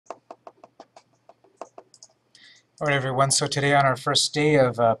All right, everyone. So today on our first day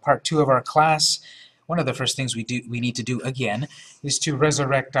of part 2 of our class, one of the first things we need to do again is to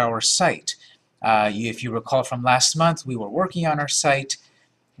resurrect our site. If you recall from last month, we were working on our site,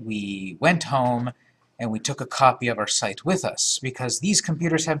 we went home, and we took a copy of our site with us because these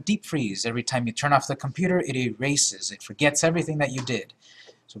computers have deep freeze. Every time you turn off the computer, it erases, it forgets everything that you did.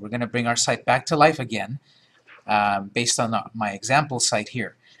 So we're going to bring our site back to life again based on my example site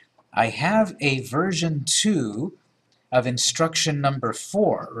here. I have a version 2 of instruction number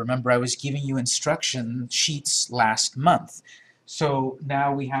 4. Remember, I was giving you instruction sheets last month. So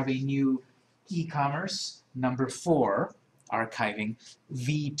now we have a new e-commerce number 4 archiving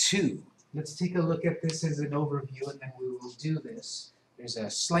v2. Let's take a look at this as an overview and then we will do this. There's a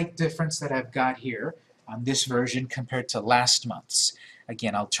slight difference that I've got here on this version compared to last month's.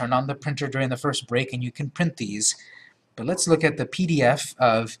 Again, I'll turn on the printer during the first break and you can print these. But let's look at the PDF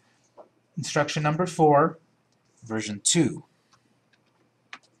of instruction number 4, version 2.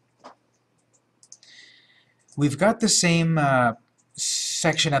 We've got the same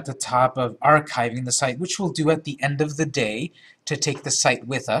section at the top of archiving the site, which we'll do at the end of the day to take the site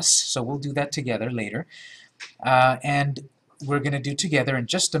with us. So we'll do that together later. And we're going to do together in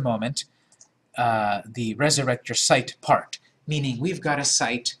just a moment the resurrect your site part, meaning we've got a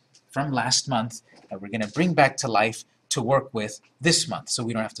site from last month that we're going to bring back to life to work with this month, so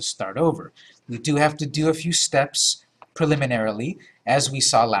we don't have to start over. We do have to do a few steps preliminarily, as we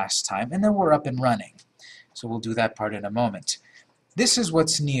saw last time, and then we're up and running. So we'll do that part in a moment. This is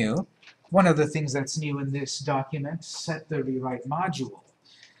what's new. One of the things that's new in this document, set the rewrite module.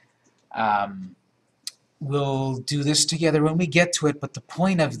 We'll do this together when we get to it, but the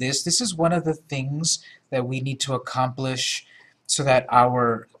point of this is one of the things that we need to accomplish so that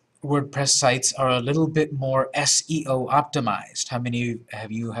our WordPress sites are a little bit more SEO optimized. How many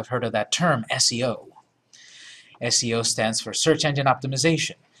of you have heard of that term, SEO? SEO stands for Search Engine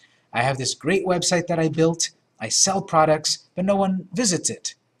Optimization. I have this great website that I built, I sell products, but no one visits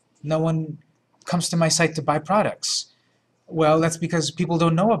it. No one comes to my site to buy products. Well, that's because people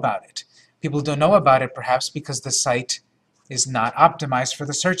don't know about it. People don't know about it perhaps because the site is not optimized for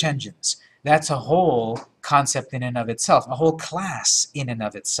the search engines. That's a whole concept in and of itself, a whole class in and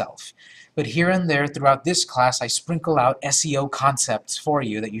of itself. But here and there throughout this class I sprinkle out SEO concepts for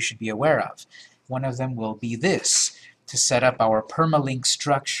you that you should be aware of. One of them will be this, to set up our permalink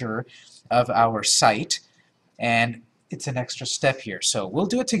structure of our site, and it's an extra step here. So we'll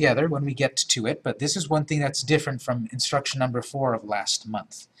do it together when we get to it, but this is one thing that's different from instruction number 4 of last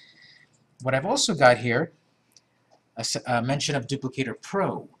month. What I've also got here, a mention of Duplicator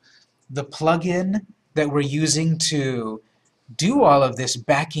Pro. The plugin that we're using to do all of this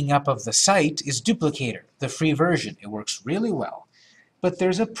backing up of the site is Duplicator, the free version. It works really well. But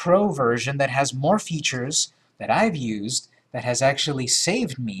there's a pro version that has more features that I've used that has actually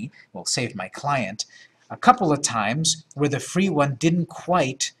saved me, well, saved my client, a couple of times where the free one didn't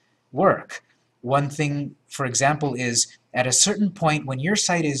quite work. One thing, for example, is at a certain point when your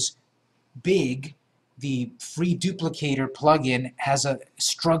site is big, the free Duplicator plugin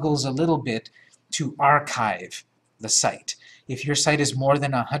struggles a little bit to archive the site. If your site is more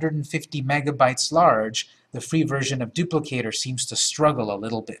than 150 megabytes large, the free version of Duplicator seems to struggle a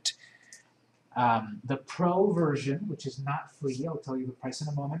little bit. The Pro version, which is not free, I'll tell you the price in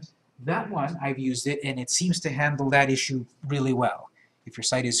a moment, that one, I've used it, and it seems to handle that issue really well. If your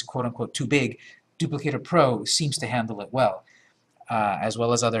site is quote-unquote too big, Duplicator Pro seems to handle it well, as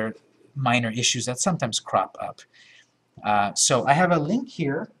well as other minor issues that sometimes crop up. So I have a link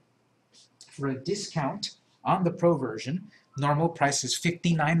here for a discount on the Pro version. Normal price is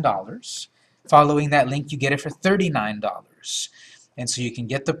 $59. Following that link, you get it for $39. And so you can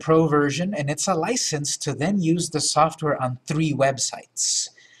get the Pro version, and it's a license to then use the software on 3 websites.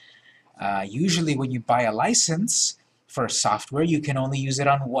 Usually when you buy a license for software, you can only use it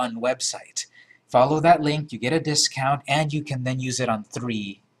on 1 website. Follow that link, you get a discount, and you can then use it on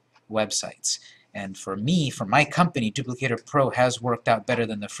 3 websites. And for me, for my company, Duplicator Pro has worked out better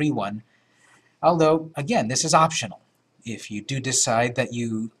than the free one. Although, again, this is optional. If you do decide that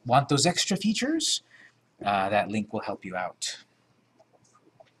you want those extra features, that link will help you out.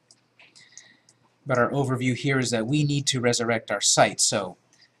 But our overview here is that we need to resurrect our site. So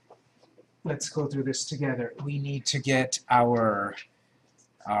let's go through this together. We need to get our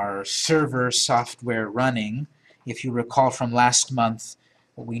server software running. If you recall from last month,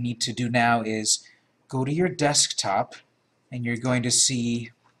 what we need to do now is go to your desktop, and you're going to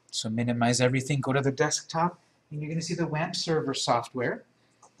see, so minimize everything, go to the desktop, and you're going to see the WAMP server software,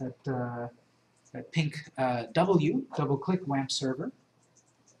 that pink W, double-click WAMP server.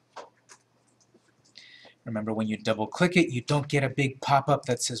 Remember, when you double-click it, you don't get a big pop-up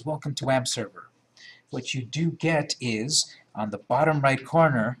that says, Welcome to WAMP server. What you do get is, on the bottom right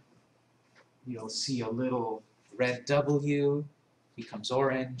corner, you'll see a little red W, becomes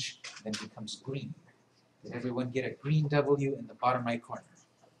orange, then becomes green. Did everyone get a green W in the bottom right corner?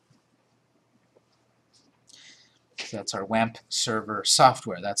 So that's our WAMP server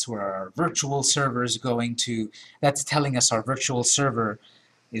software. That's where our virtual server is going to, that's telling us our virtual server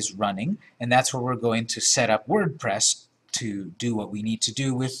is running, and that's where we're going to set up WordPress to do what we need to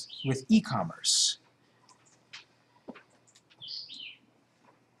do with e-commerce.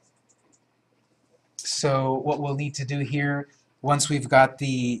 So what we'll need to do here, once we've got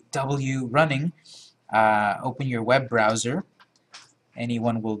the W running, open your web browser.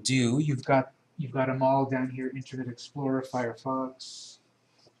 Anyone will do. You've got them all down here: Internet Explorer, Firefox,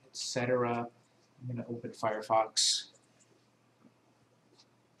 etc. I'm going to open Firefox.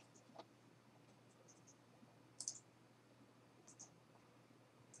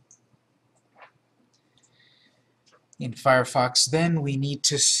 In Firefox, then, we need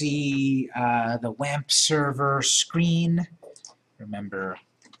to see the WAMP server screen. Remember,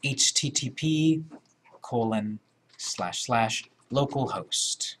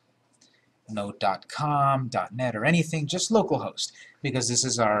 http://localhost. No .com, .net, or anything, just localhost, because this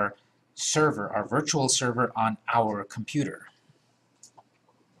is our server, our virtual server on our computer,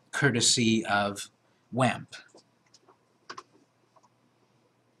 courtesy of WAMP.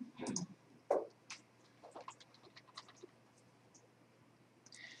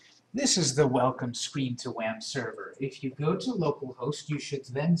 This is the welcome screen to WAMP server. If you go to localhost, you should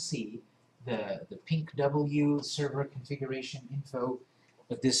then see the pink W server configuration info.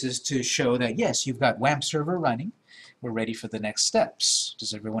 But this is to show that, yes, you've got WAMP server running. We're ready for the next steps.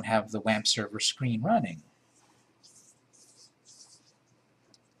 Does everyone have the WAMP server screen running?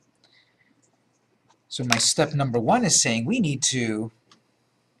 So my step number 1 is saying we need to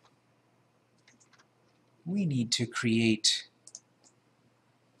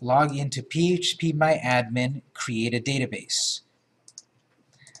log into phpMyAdmin, create a database.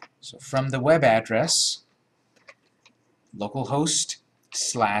 So from the web address,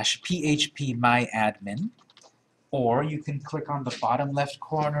 localhost/phpMyAdmin, or you can click on the bottom left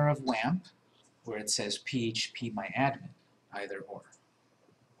corner of WAMP where it says phpMyAdmin, either or.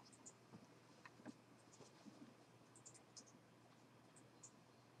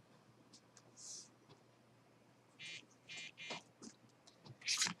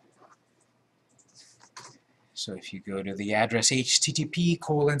 So if you go to the address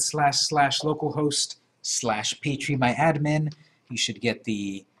http://localhost/phpMyAdmin, you should get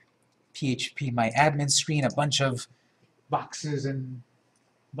the phpMyAdmin screen, a bunch of boxes and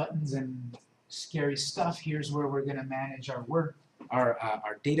buttons and scary stuff. Here's where we're going to manage our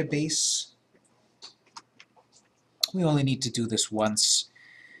database. We only need to do this once.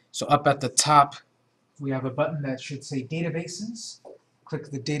 So up at the top, we have a button that should say Databases. Click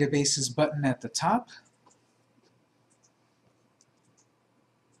the Databases button at the top.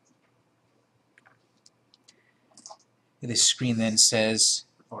 This screen then says,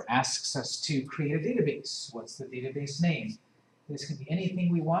 or asks us to create a database. What's the database name? This can be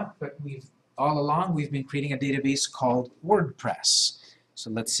anything we want, but all along we've been creating a database called WordPress.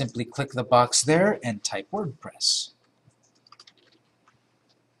 So let's simply click the box there and type WordPress.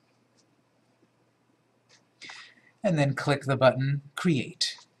 And then click the button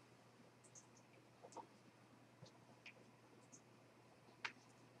Create.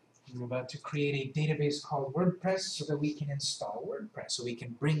 We're about to create a database called WordPress so that we can install WordPress, so we can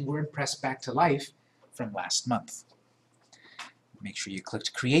bring WordPress back to life from last month. Make sure you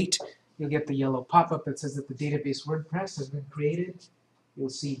click Create. You'll get the yellow pop-up that says that the database WordPress has been created. You'll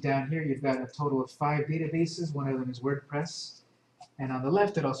see down here you've got a total of 5 databases. One of them is WordPress. And on the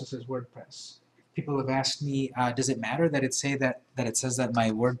left it also says WordPress. People have asked me, does it matter that it says that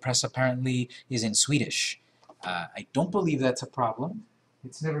my WordPress apparently is in Swedish? I don't believe that's a problem.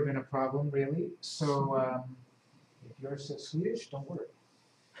 It's never been a problem, really. So if yours says Swedish, don't worry.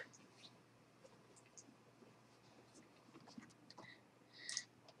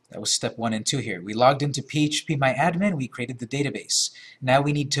 That was step 1 and 2 here. We logged into phpMyAdmin, we created the database. Now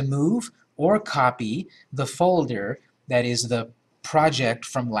we need to move or copy the folder that is the project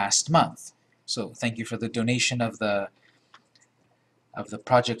from last month. So thank you for the donation of the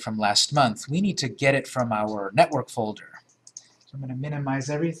project from last month. We need to get it from our network folder. So I'm going to minimize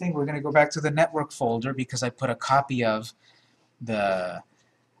everything. We're going to go back to the network folder because I put a copy of the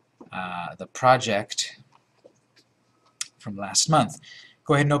project from last month.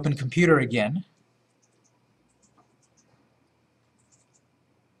 Go ahead and open Computer again.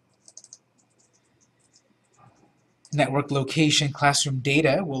 network location, classroom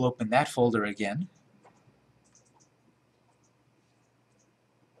data, we'll open that folder again.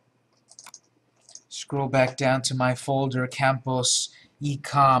 Scroll back down to my folder, Campus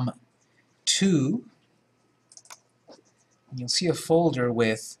Ecom 2. And you'll see a folder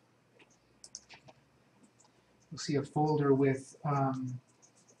with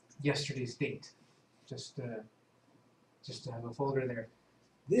yesterday's date. Just to have a folder there.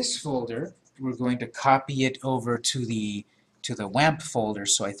 This folder, we're going to copy it over to the WAMP folder,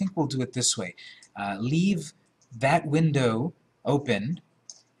 so I think we'll do it this way. Leave that window open,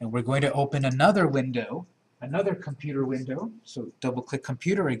 and we're going to open another window, another computer window, so double-click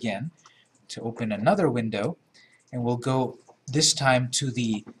Computer again to open another window, and we'll go this time to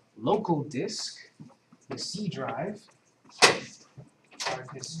the local disk, the C drive, hard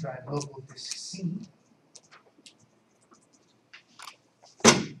disk drive, local disk C.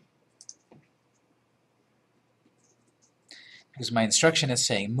 Because my instruction is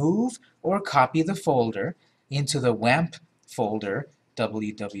saying move or copy the folder into the WAMP folder,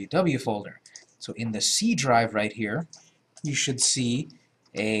 www folder. So in the C drive right here, you should see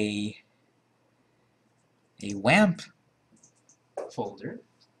a WAMP folder,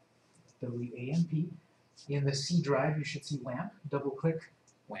 WAMP. In the C drive, you should see WAMP. Double-click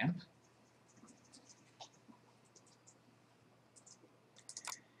WAMP.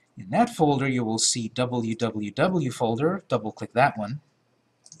 In that folder, you will see www folder. Double-click that one.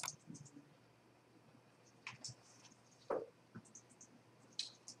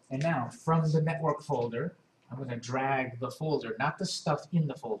 And now, from the network folder, I'm going to drag the folder, not the stuff in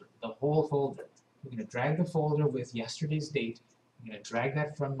the folder, the whole folder. I'm going to drag the folder with yesterday's date. I'm going to drag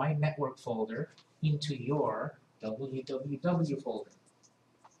that from my network folder into your www folder.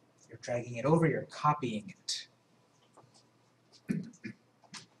 You're dragging it over, you're copying it.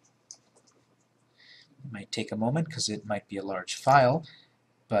 It might take a moment because it might be a large file,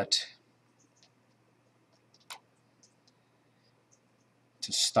 but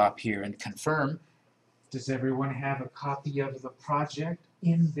to stop here and confirm, does everyone have a copy of the project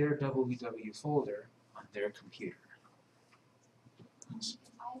in their www folder on their computer?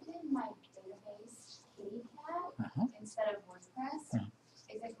 I did my database KittyCat instead of WordPress.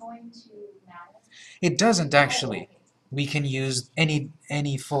 Is it going to matter? It doesn't actually. We can use any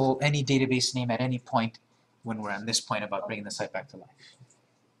database name at any point when we're on this point about bringing the site back to life.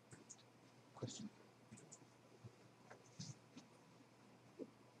 Question?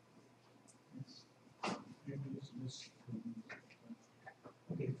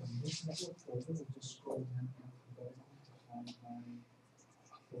 Okay, from this network folder, we'll just scroll down alphabetically to find my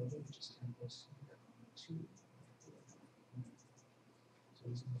folder, which is Campus Ecom 2. So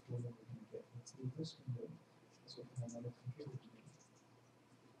this is the folder we're going to get. Let's leave this window. Let's open another computer window.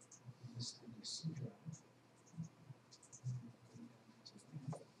 Open this through the C drive.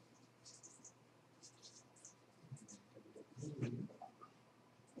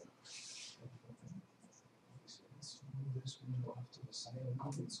 This window off to the side a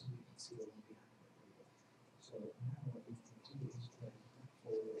little bit so we can see the one behind it. So now what we can do is drag that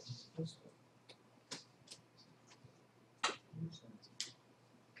folder into this one.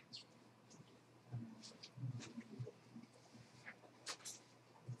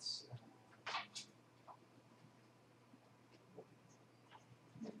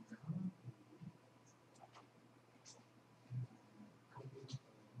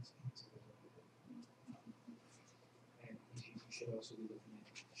 Should also be looking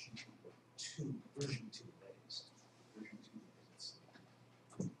at sheet number 2, version 2, that is. Version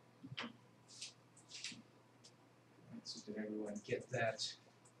 2 Right, so did everyone get that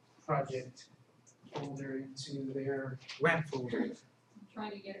project folder into their WAMP folder? I'm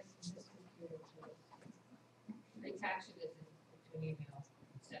trying to get it from this computer to attach it to an email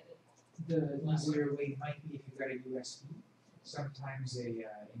and send it. The easier way might be if you've got a USB. Sometimes an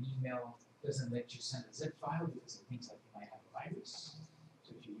email doesn't let you send a zip file because it thinks like you might have a virus.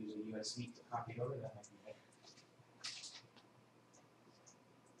 So if you use a USB to copy it over, that might be better.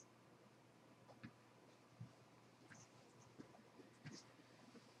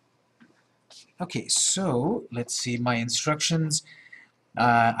 Okay, so let's see my instructions.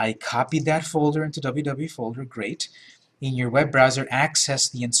 I copied that folder into www folder, great. In your web browser, access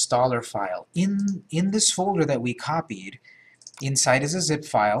the installer file. In this folder that we copied, inside is a zip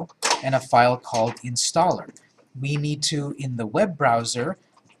file and a file called installer. We need to, in the web browser,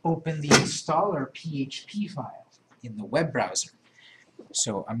 open the installer PHP file in the web browser.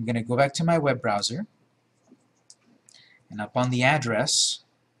 So I'm going to go back to my web browser, and up on the address,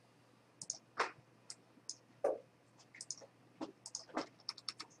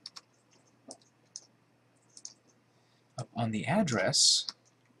 on the address,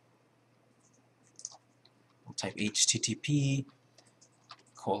 we'll type http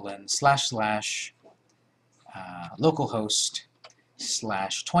 ://localhost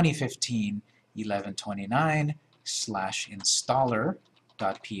 /2015 1129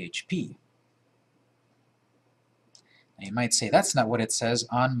 /installer.php. Now you might say, that's not what it says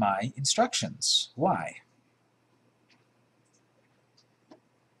on my instructions. Why?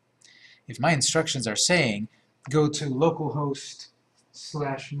 If my instructions are saying, go to localhost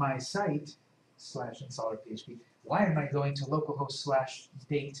 /mysite /installer.php, why am I going to localhost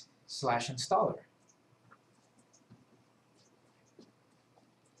 /date /installer?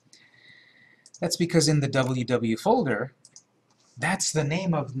 That's because in the www folder, that's the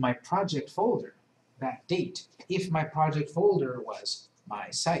name of my project folder, that date. If my project folder was my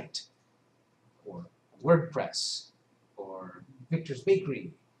site, or WordPress, or Victor's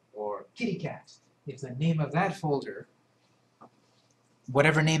Bakery, or Kitty Cat, if the name of that folder,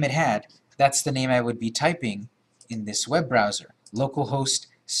 whatever name it had, that's the name I would be typing in this web browser, localhost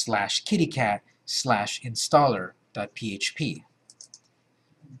 /kittycat /installer.php.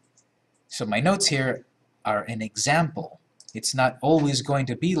 So my notes here are an example. It's not always going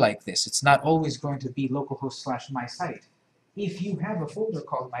to be like this. It's not always going to be localhost /mysite. If you have a folder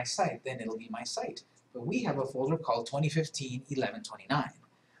called my site, then it'll be my site. But we have a folder called 2015 1129.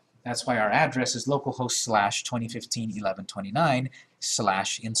 That's why our address is localhost /2015 1129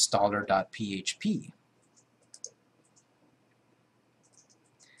 /installer.php.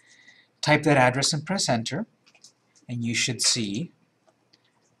 Type that address and press enter, and you should see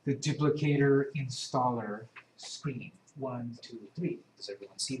the duplicator installer screen. 1, 2, 3. Does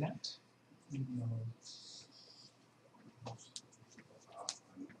everyone see that?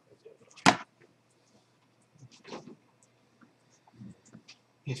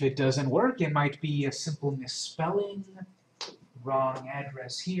 If it doesn't work, it might be a simple misspelling, wrong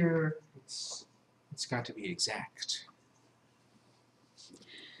address here. It's got to be exact.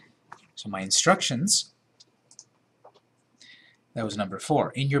 So my instructions, that was number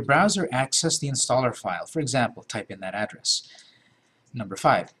 4. In your browser, access the installer file. For example, type in that address. Number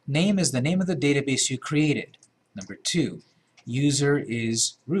 5, name is the name of the database you created. Number 2, user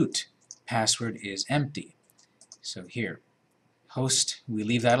is root, password is empty. So here, host, we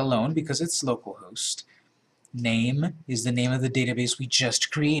leave that alone because it's localhost. Name is the name of the database we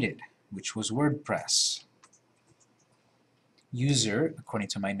just created, which was WordPress. User, according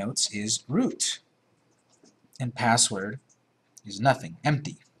to my notes, is root. And password is nothing,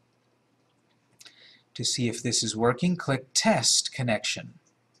 empty. To see if this is working, click Test Connection.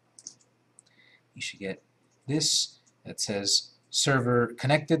 You should get this that says server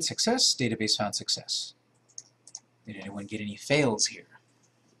connected, success, database found success. Did anyone get any fails here?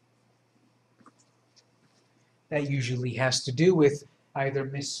 That usually has to do with either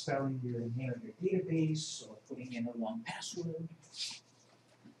misspelling your name of your database or putting in a long password.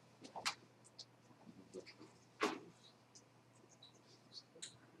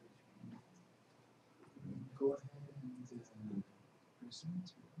 Go ahead and press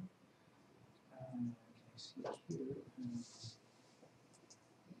enter. Can I see here?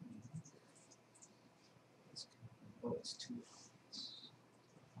 Oh, it's 2 lines.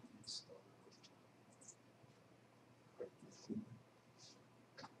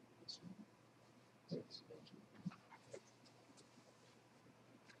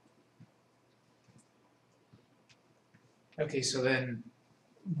 Okay, so then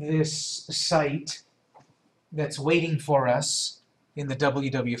this site that's waiting for us in the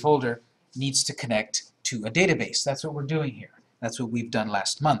www folder needs to connect to a database. That's what we're doing here. That's what we've done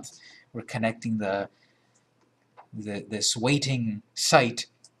last month. We're connecting this waiting site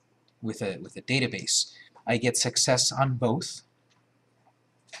with a database. I get success on both.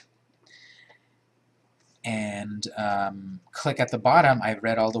 And click at the bottom. I've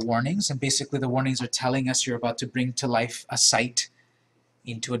read all the warnings, and basically the warnings are telling us you're about to bring to life a site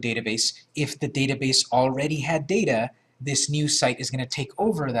into a database. If the database already had data, this new site is going to take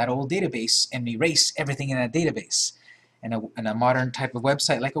over that old database and erase everything in that database. And a modern type of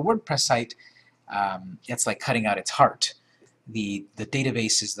website, like a WordPress site, it's like cutting out its heart. The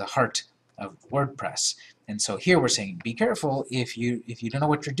database is the heart of WordPress. And so here we're saying, be careful. If you don't know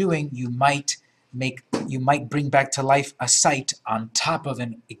what you're doing, you might bring back to life a site on top of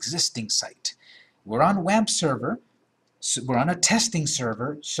an existing site. We're on WAMP server, so we're on a testing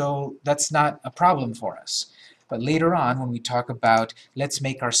server, so that's not a problem for us. But later on, when we talk about let's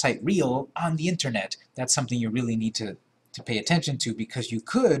make our site real on the internet, that's something you really need to pay attention to, because you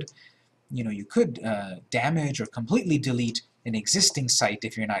could damage or completely delete an existing site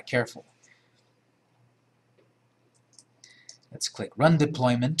if you're not careful. Let's click Run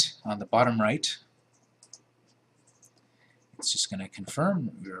Deployment on the bottom right. It's just going to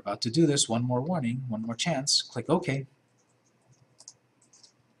confirm we're about to do this. One more warning, one more chance. Click OK.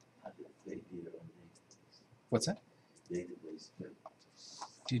 What's that?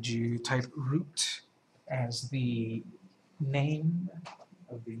 Did you type root as the name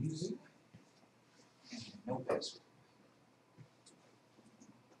of the user? And no password.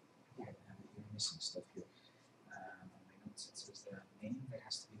 Yeah, you're missing stuff here. On my notes it says the name. That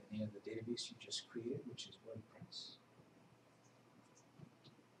has to be the name of the database you just created, which is WordPress.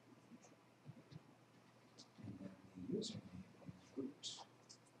 And then the username is root.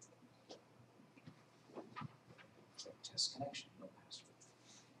 Test connection, no password.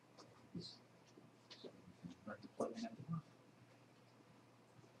 So we can run deployment at the bottom.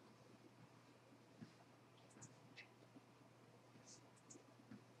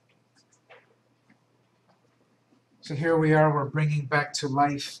 So here we are, we're bringing back to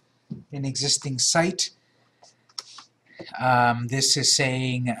life an existing site. This is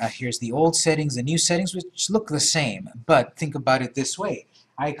saying, here's the old settings, the new settings, which look the same, but think about it this way.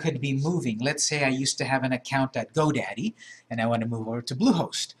 I could be moving. Let's say I used to have an account at GoDaddy, and I want to move over to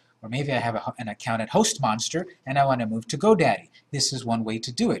Bluehost. Or maybe I have an account at HostMonster, and I want to move to GoDaddy. This is one way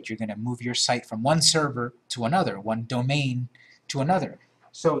to do it. You're going to move your site from one server to another, one domain to another.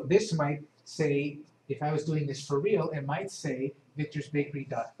 So this might say, if I was doing this for real, it might say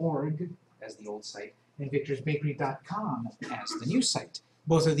victorsbakery.org as the old site, and victorsbakery.com as the new site.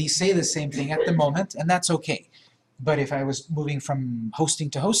 Both of these say the same thing at the moment, and that's okay. But if I was moving from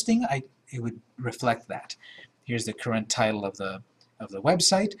hosting to hosting, it would reflect that. Here's the current title of the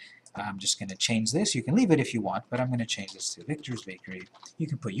website. I'm just going to change this. You can leave it if you want, but I'm going to change this to Victor's Bakery. You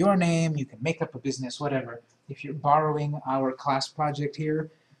can put your name, you can make up a business, whatever. If you're borrowing our class project here,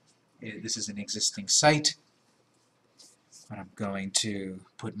 this is an existing site. But I'm going to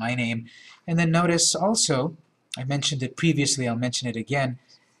put my name. And then notice also, I mentioned it previously, I'll mention it again.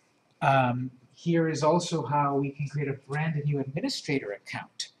 Here is also how we can create a brand new administrator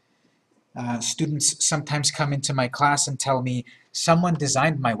account. Students sometimes come into my class and tell me, someone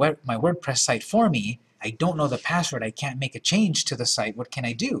designed my WordPress site for me. I don't know the password. I can't make a change to the site. What can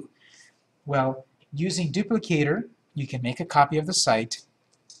I do? Well, using Duplicator, you can make a copy of the site,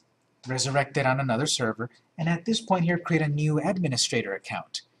 resurrect it on another server, and at this point here, create a new administrator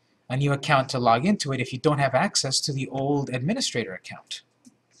account. A new account to log into it if you don't have access to the old administrator account.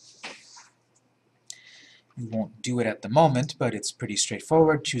 We won't do it at the moment, but it's pretty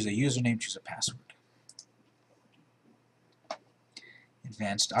straightforward. Choose a username, choose a password.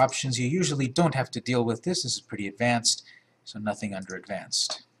 Advanced options, you usually don't have to deal with this. This is pretty advanced, so nothing under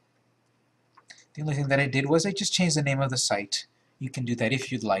advanced. The only thing that I did was I just changed the name of the site. You can do that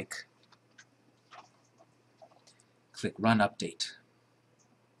if you'd like. Click Run Update.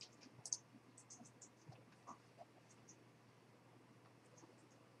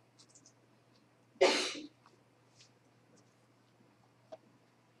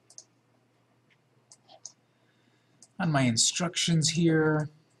 On my instructions here,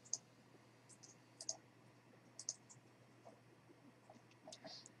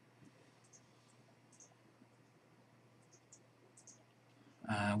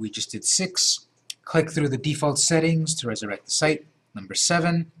 we just did 6. Click through the default settings to resurrect the site. Number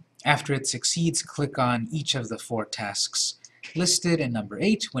 7, after it succeeds, click on each of the 4 tasks listed. And number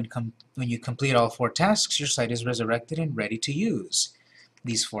 8, when you complete all 4 tasks, your site is resurrected and ready to use.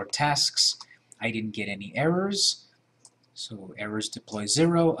 These 4 tasks, I didn't get any errors. So errors deploy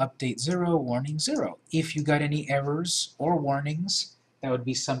 0, update 0, warning 0. If you got any errors or warnings, that would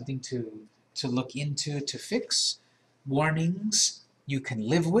be something to look into to fix. Warnings you can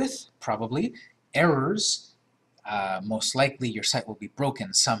live with, probably. Errors, most likely your site will be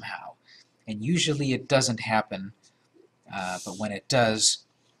broken somehow. And usually it doesn't happen, but when it does,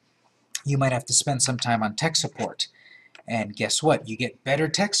 you might have to spend some time on tech support. And guess what? You get better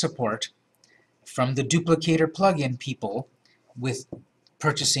tech support from the Duplicator plugin people with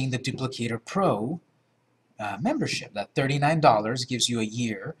purchasing the Duplicator Pro membership. That $39 gives you a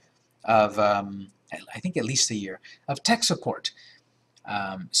year of, I think at least a year, of tech support.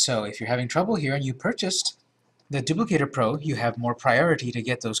 So if you're having trouble here and you purchased the Duplicator Pro, you have more priority to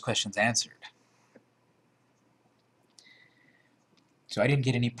get those questions answered. So I didn't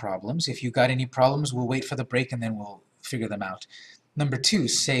get any problems. If you got any problems, we'll wait for the break and then we'll figure them out. Number 2,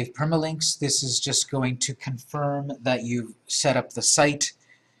 save permalinks. This is just going to confirm that you've set up the site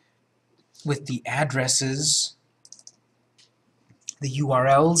with the addresses, the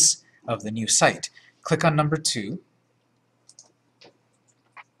URLs of the new site. Click on number 2.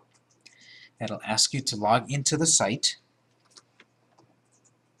 That'll ask you to log into the site.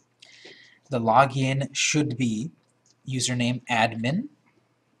 the login should be username admin,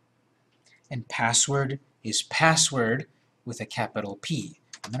 and password is password with a capital P.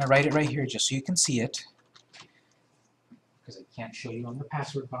 I'm going to write it right here just so you can see it, because I can't show you on the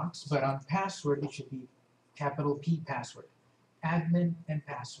password box, but on password it should be capital P password. Admin and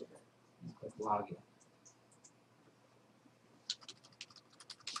password. And click login.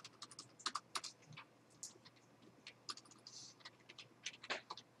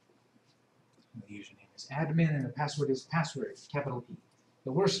 The username is admin and the password is password, capital P.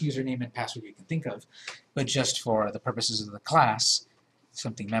 The worst username and password you can think of, but just for the purposes of the class,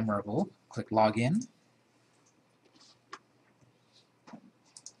 something memorable. Click login.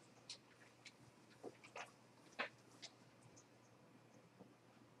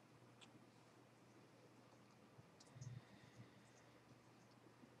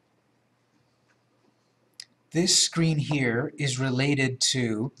 This screen here is related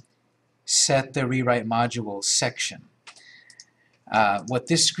to set the rewrite module section. What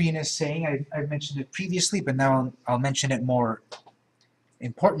this screen is saying, I've mentioned it previously, but now I'll mention it more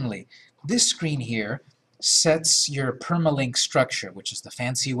importantly. This screen here sets your permalink structure, which is the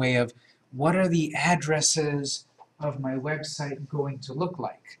fancy way of what are the addresses of my website going to look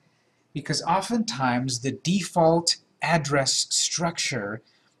like. Because oftentimes the default address structure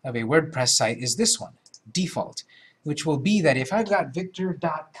of a WordPress site is this one, default, which will be that if I've got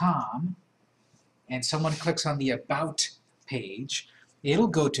victor.com and someone clicks on the About page, it'll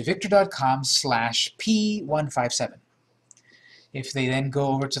go to victor.com/p157. If they then go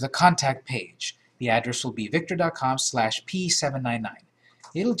over to the contact page, the address will be victor.com/p799.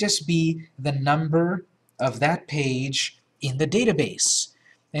 It'll just be the number of that page in the database.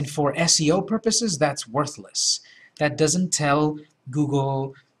 And for SEO purposes, that's worthless. That doesn't tell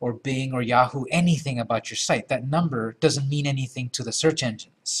Google or Bing or Yahoo anything about your site. That number doesn't mean anything to the search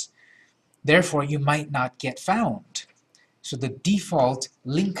engines. Therefore, you might not get found. So the default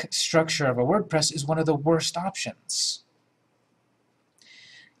link structure of a WordPress is one of the worst options.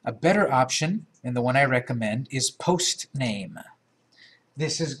 A better option, and the one I recommend, is post name.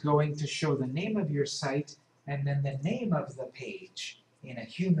 This is going to show the name of your site and then the name of the page in a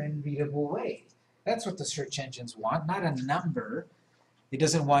human readable way. That's what the search engines want, not a number. It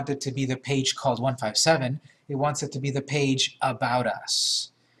doesn't want it to be the page called 157. It wants it to be the page about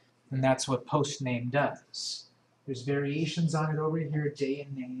us. And that's what post name does. There's variations on it over here, day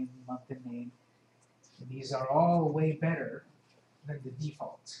and name, month and name. And these are all way better than the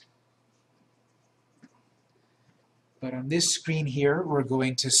default. But on this screen here, we're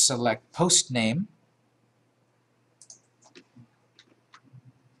going to select post name.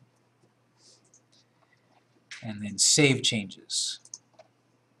 And then save changes.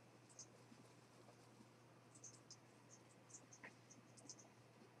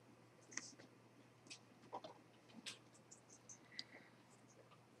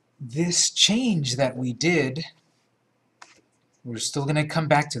 This change that we did, we're still going to come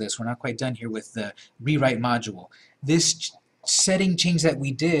back to this. We're not quite done here with the rewrite module. This setting change that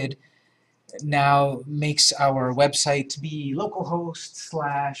we did now makes our website to be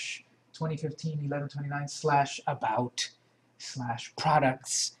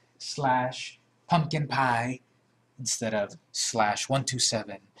localhost/2015/1129/about/products/pumpkin pie instead of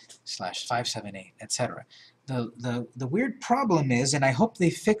 /127/578, etc. The weird problem is, and I hope they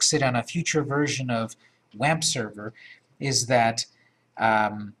fix it on a future version of WAMP server, is that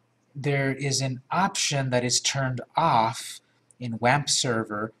there is an option that is turned off in WAMP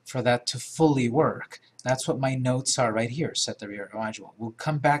server for that to fully work. That's what my notes are right here, set the rewrite module. We'll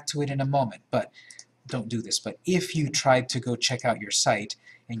come back to it in a moment, but don't do this. But if you tried to go check out your site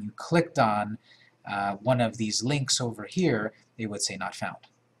and you clicked on one of these links over here, it would say not found.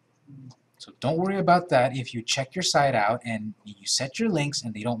 So don't worry about that if you check your site out and you set your links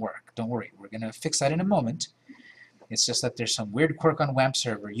and they don't work. Don't worry, we're going to fix that in a moment. It's just that there's some weird quirk on WAMP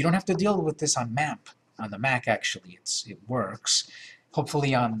server. You don't have to deal with this on MAMP, on the Mac actually. It works.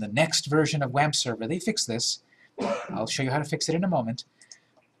 Hopefully on the next version of WAMP server they fix this. I'll show you how to fix it in a moment.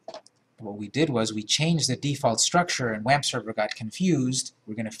 What we did was we changed the default structure and WAMP server got confused.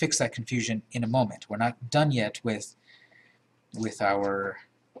 We're going to fix that confusion in a moment. We're not done yet with our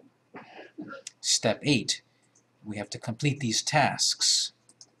step 8. We have to complete these tasks.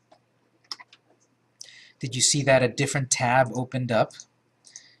 Did you see that a different tab opened up?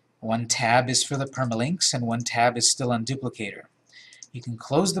 One tab is for the permalinks and one tab is still on Duplicator. You can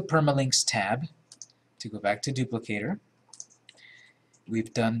close the permalinks tab to go back to Duplicator.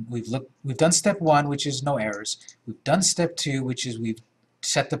 We've done step 1, which is no errors. We've done step 2, which is we've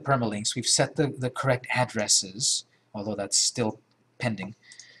set the permalinks. We've set the correct addresses, although that's still pending.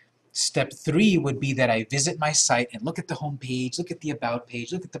 Step 3 would be that I visit my site and look at the home page, look at the about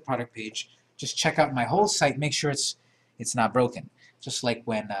page, look at the product page, just check out my whole site, make sure it's not broken. Just like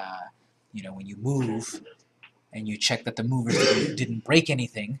when when you move and you check that the movers didn't break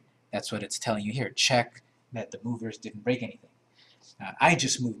anything, that's what it's telling you here. Check that the movers didn't break anything. I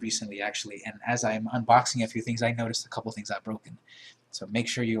just moved recently, actually, and as I'm unboxing a few things, I noticed a couple things got broken. So make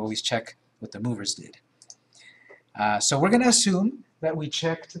sure you always check what the movers did. So we're going to assume that we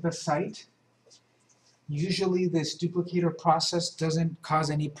checked the site. Usually this duplicator process doesn't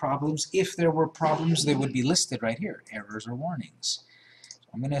cause any problems. If there were problems, they would be listed right here, errors or warnings. So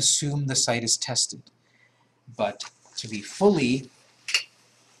I'm going to assume the site is tested. But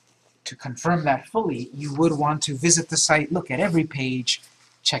to confirm that fully, you would want to visit the site, look at every page,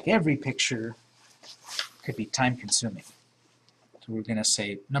 check every picture. Could be time consuming. So we're going to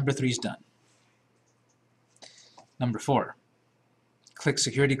say number 3 is done. Number 4, click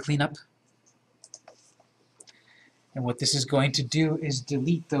Security Cleanup. And what this is going to do is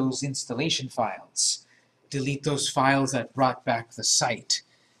delete those installation files. Delete those files that brought back the site.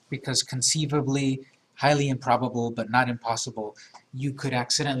 Because conceivably, highly improbable but not impossible, you could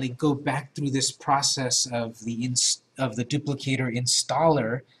accidentally go back through this process of the duplicator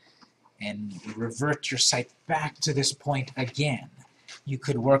installer and revert your site back to this point again. You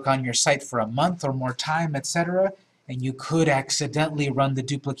could work on your site for a month or more time, etc., and you could accidentally run the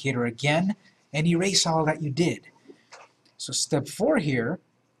duplicator again and erase all that you did. So step 4 here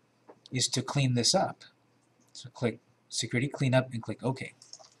is to clean this up. So click Security Cleanup and click OK.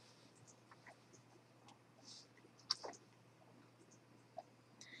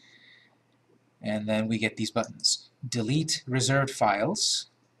 And then we get these buttons. Delete reserved files.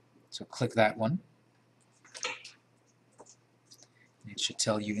 So click that one. It should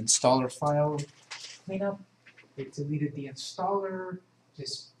tell you installer file cleanup. It deleted the installer,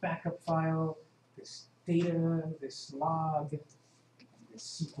 this backup file, this data, this log, and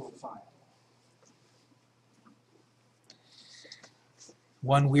this SQL file.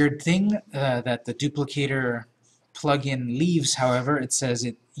 One weird thing that the duplicator plugin leaves, however, it says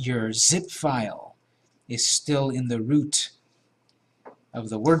your zip file is still in the root of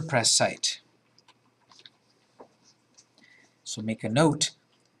the WordPress site. So make a note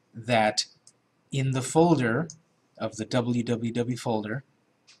that in the folder of the www folder,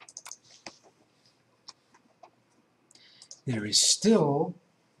 there is still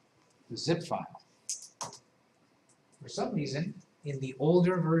the zip file. For some reason, in the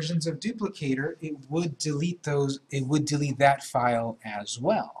older versions of Duplicator, it would delete that file as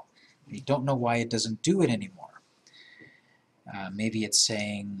well. I don't know why it doesn't do it anymore. Maybe it's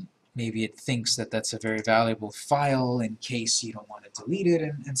saying, maybe it thinks that that's a very valuable file in case you don't want to delete it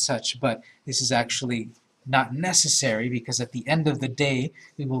and such, but this is actually not necessary because at the end of the day,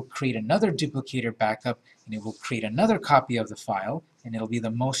 we will create another duplicator backup and it will create another copy of the file and it'll be the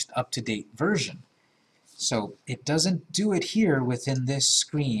most up-to-date version. So it doesn't do it here within this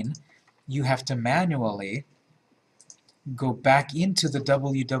screen. You have to manually go back into the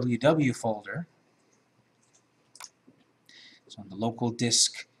www folder. So on the local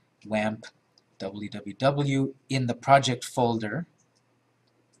disk, WAMP, www, in the project folder,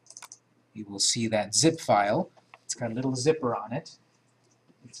 you will see that zip file. It's got a little zipper on it.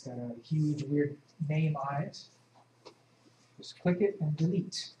 It's got a huge weird name on it. Just click it and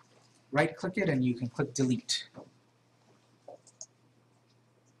delete. Right-click it and you can click delete.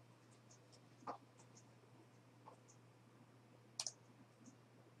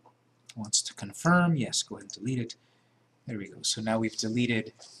 Wants to confirm, yes, go ahead and delete it. There we go. So now we've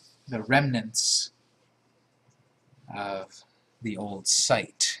deleted the remnants of the old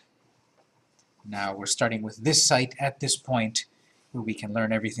site. Now we're starting with this site at this point where we can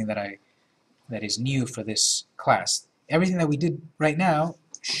learn everything that is new for this class. Everything that we did right now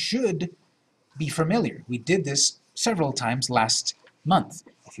should be familiar. We did this several times last month.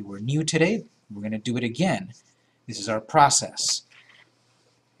 If you were new today, we're going to do it again. This is our process.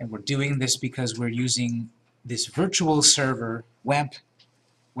 And we're doing this because we're using this virtual server, WAMP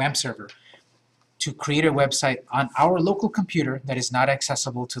server, to create a website on our local computer that is not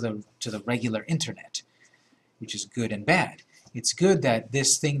accessible to the regular internet, which is good and bad. It's good that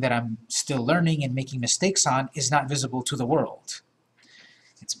this thing that I'm still learning and making mistakes on is not visible to the world.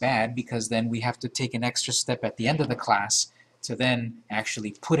 It's bad because then we have to take an extra step at the end of the class to then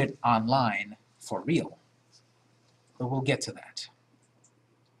actually put it online for real. But we'll get to that.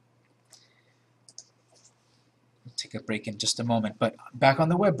 We'll take a break in just a moment, but back on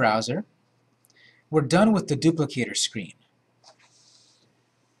the web browser, we're done with the duplicator screen.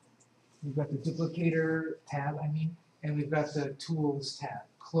 We've got the duplicator tab, and we've got the tools tab.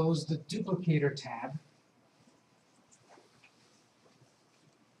 close the duplicator tab.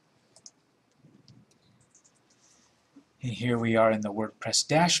 And here we are in the WordPress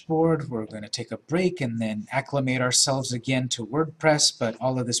dashboard. We're going to take a break and then acclimate ourselves again to WordPress, but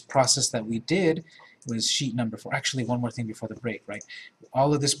all of this process that we did was sheet number 4. Actually, one more thing before the break, right?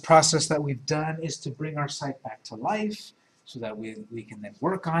 All of this process that we've done is to bring our site back to life so that we can then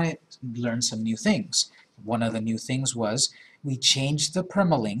work on it and learn some new things. One of the new things was we changed the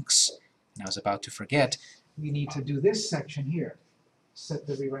permalinks, and I was about to forget, we need to do this section here, set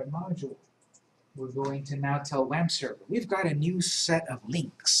the rewrite module. We're going to now tell WAMP server, we've got a new set of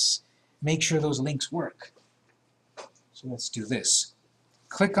links. Make sure those links work. So let's do this.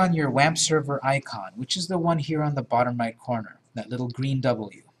 Click on your WAMP server icon, which is the one here on the bottom right corner, that little green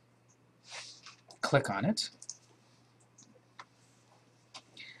W. Click on it.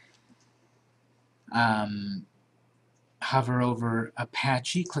 Hover over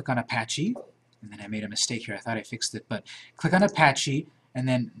Apache, click on Apache, and then I made a mistake here, I thought I fixed it, but click on Apache, and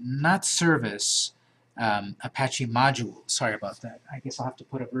then not service, Apache module. Sorry about that. I guess I'll have to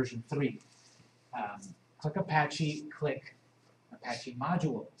put a version 3. Click Apache, click Apache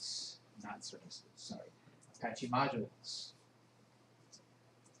modules, not services, sorry. Apache modules.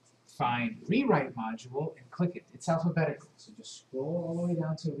 Find rewrite module and click it. It's alphabetical, so just scroll all the way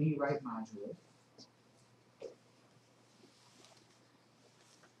down to rewrite module.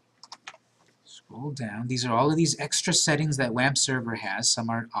 Scroll down. These are all of these extra settings that WAMP server has. Some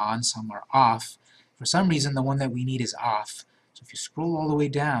are on, some are off. For some reason, the one that we need is off. So if you scroll all the way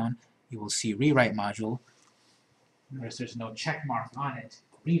down, you will see rewrite module. Notice there's no check mark on it.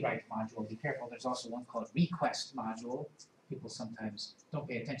 Rewrite module. Be careful. There's also one called request module. People sometimes don't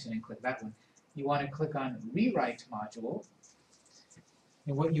pay attention and click that one. You want to click on rewrite module.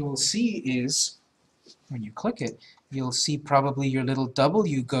 And what you will see is, when you click it, you'll see probably your little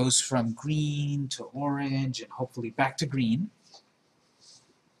W goes from green to orange and hopefully back to green.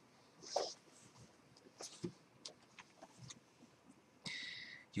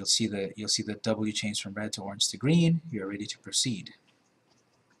 You'll see the W change from red to orange to green. You're ready to proceed.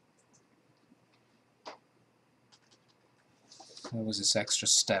 What was this extra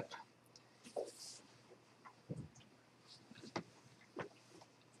step?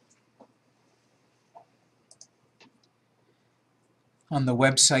 On the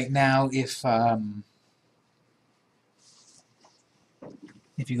website now, if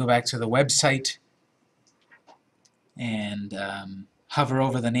you go back to the website and hover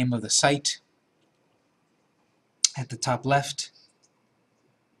over the name of the site at the top left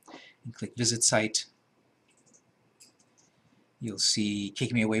and click Visit Site, you'll see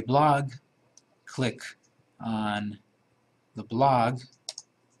Take Me Away blog. Click on the blog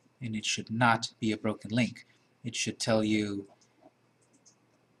and it should not be a broken link. It should tell you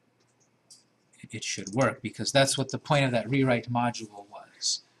it should work, because that's what the point of that rewrite module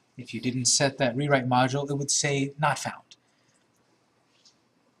was. If you didn't set that rewrite module, it would say not found.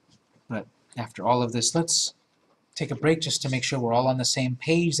 But after all of this, let's take a break just to make sure we're all on the same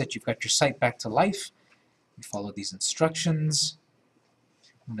page, that you've got your site back to life. You follow these instructions.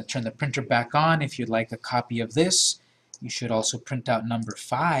 I'm going to turn the printer back on. If you'd like a copy of this, you should also print out number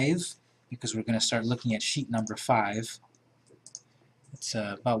 5, because we're going to start looking at sheet number 5. It's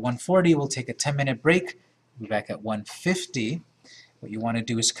about 1:40. We'll take a 10-minute break. We'll be back at 1:50. What you want to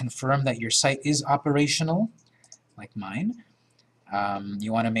do is confirm that your site is operational, like mine.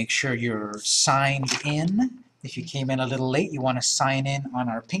 You want to make sure you're signed in. If you came in a little late, you want to sign in on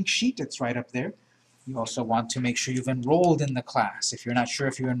our pink sheet. It's right up there. You also want to make sure you've enrolled in the class. If you're not sure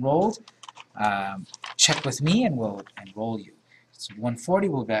if you're enrolled, check with me and we'll enroll you. So 1:40,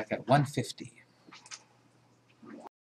 we'll be back at 1:50.